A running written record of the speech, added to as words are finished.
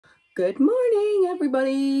Good morning,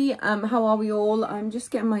 everybody. How are we all? I'm just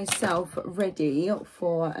getting myself ready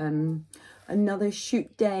for another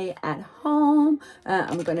shoot day at home.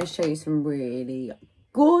 I'm going to show you some really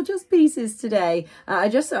gorgeous pieces today. I'm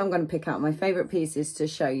going to pick out my favorite pieces to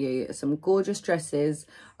show you some gorgeous dresses.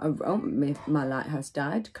 Oh, my light has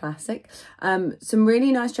died, classic. Some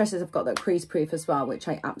really nice dresses I've got that Creaseproof as well, which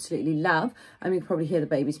I absolutely love. You can probably hear the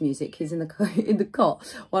baby's music. He's in the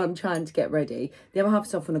cot while I'm trying to get ready. The other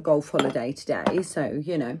half's off on a golf holiday today, so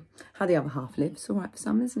you know how the other half lives. All right for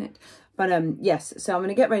some, isn't it? But yes, so I'm going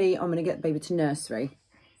to get ready. I'm going to get the baby to nursery,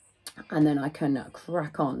 and then I can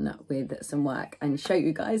crack on with some work and show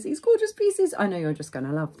you guys these gorgeous pieces. I know you're just going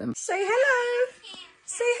to love them. Say hello.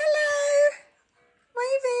 Say hello.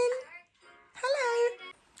 Waving. Hello.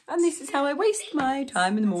 And this is how I waste my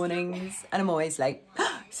time in the mornings. And I'm always late.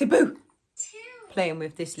 Say boo. Playing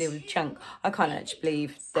with this little chunk. I can't actually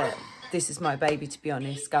believe that this is my baby, to be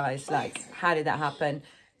honest, guys. Like, how did that happen?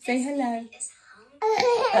 Say hello.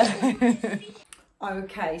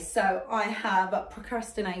 Okay, so I have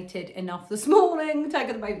procrastinated enough this morning,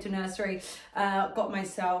 taken the baby to nursery, got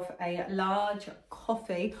myself a large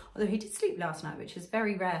coffee, although he did sleep last night, which is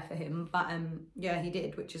very rare for him, but yeah, he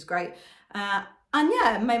did, which is great. And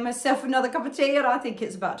yeah, made myself another cup of tea, and I think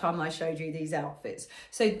it's about time I showed you these outfits.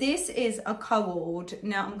 So this is a cord.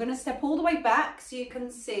 Now I'm going to step all the way back so you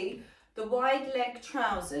can see the wide leg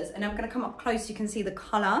trousers, and I'm going to come up close so you can see the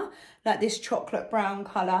colour, like this chocolate brown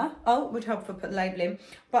colour. Oh, would help if I put the label in.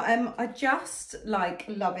 But I just like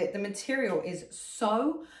love it. The material is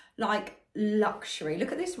so like luxury.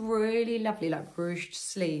 Look at this really lovely like ruched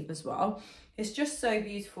sleeve as well. It's just so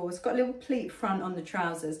beautiful. It's got a little pleat front on the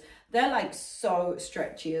trousers. They're like so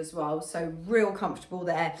stretchy as well, so real comfortable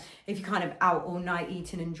there. If you're kind of out all night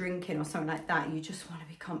eating and drinking or something like that, you just want to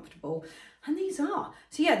be comfortable. And these are.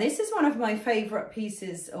 So yeah, this is one of my favourite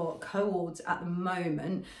pieces or cords at the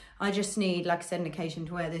moment. I just need, like I said, an occasion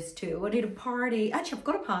to wear this too. I did a party. Actually, I've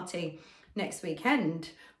got a party next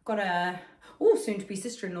weekend. I've got a soon to be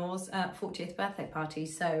sister-in-law's 40th birthday party.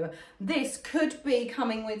 So this could be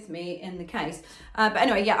coming with me in the case. But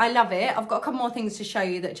anyway, yeah, I love it. I've got a couple more things to show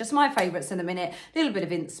you that just my favourites in a minute. A little bit of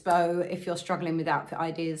inspo if you're struggling with outfit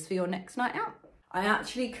ideas for your next night out. I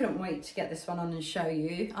actually couldn't wait to get this one on and show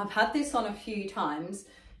you. I've had this on a few times.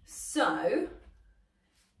 So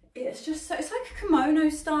it's just, it's like a kimono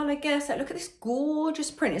style, I guess. Like, look at this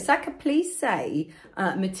gorgeous print. It's like a plissé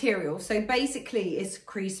material. So basically it's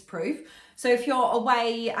crease proof. So if you're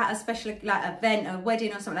away at a special like event, a wedding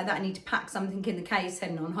or something like that, and need to pack something in the case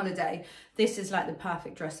heading on holiday, this is like the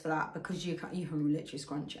perfect dress for that, because you can literally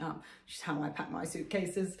scrunch it up, which is how I pack my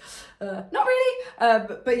suitcases. Not really,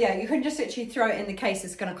 but yeah, you can just literally throw it in the case.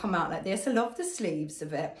 It's going to come out like this. I love the sleeves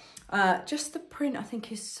of it. Just the print I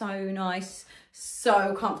think is so nice,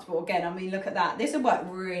 so comfortable. Again, I mean, look at that. This would work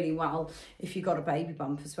really well if you got a baby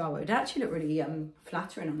bump as well. It would actually look really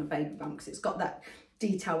flattering on a baby bump, because it's got that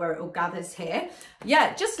detail where it all gathers here.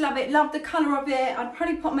 Yeah, just love it. Love the colour of it. I'd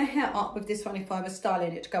probably put my hair up with this one if I was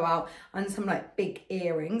styling it to go out, and some like big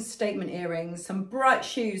earrings, statement earrings, some bright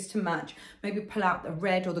shoes to match. Maybe pull out the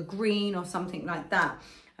red or the green or something like that.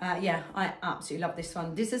 Yeah, I absolutely love this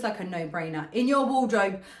one. This is like a no-brainer in your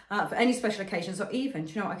wardrobe for any special occasions, or even,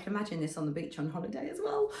 do you know what, I can imagine this on the beach on holiday as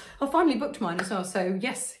well. I've finally booked mine as well, so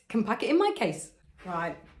yes, can pack it in my case.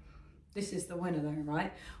 Right. This is the winner though,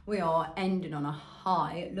 right? We are ending on a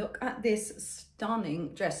high. Look at this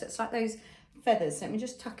stunning dress. It's like those feathers. Let me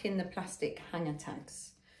just tuck in the plastic hanger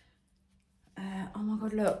tags. Oh my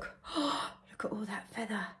God, look. Look at all that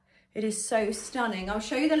feather. It is so stunning. I'll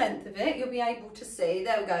show you the length of it. You'll be able to see.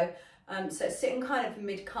 There we go. So it's sitting kind of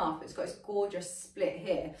mid-calf. It's got this gorgeous split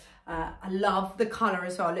here. I love the colour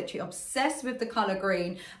as well. Literally obsessed with the colour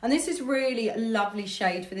green. And this is really a lovely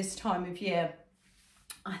shade for this time of year.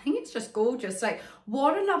 I think it's just gorgeous. Like,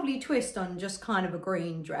 what a lovely twist on just kind of a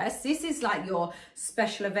green dress. This is like your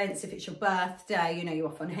special events. If it's your birthday, you know, you're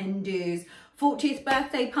off on hen do's, 40th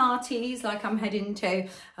birthday parties like I'm heading to.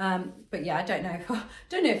 But yeah, I don't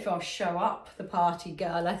know if I'll show up the party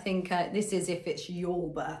girl. I think this is if it's your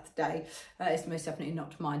birthday. It's most definitely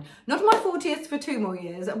not mine. Not my 40th for 2 more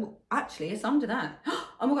years. Actually, it's under that.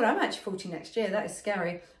 Oh my God, I'm actually 40 next year. That is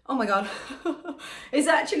scary. Oh my God. It's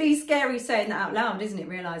actually scary saying that out loud, isn't it?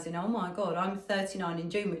 Realising, oh my God, I'm 39 in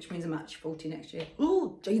June, which means I'm actually 40 next year.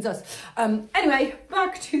 Oh, Jesus. Anyway,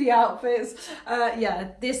 back to the outfits. Yeah,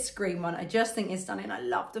 this green one, I just just think it's stunning. I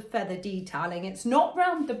love the feather detailing. It's not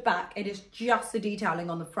round the back, it is just the detailing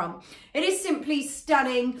on the front. It is simply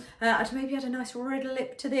stunning. I'd maybe add a nice red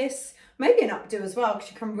lip to this, maybe an updo as well,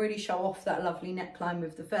 because you can really show off that lovely neckline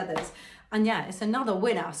with the feathers. And yeah, it's another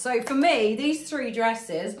winner. So for me, these 3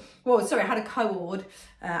 dresses, well, sorry, I had a co-ord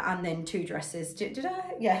and then 2 dresses. Did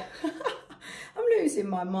I? Yeah. I'm losing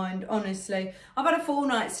my mind, honestly. I've had a full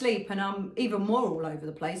night's sleep and I'm even more all over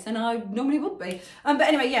the place than I normally would be. But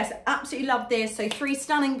anyway, yes, absolutely love this. So 3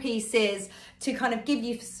 stunning pieces to kind of give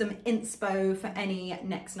you some inspo for any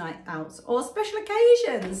next night outs or special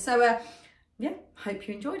occasions. So yeah, hope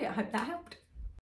you enjoyed it. I hope that helped.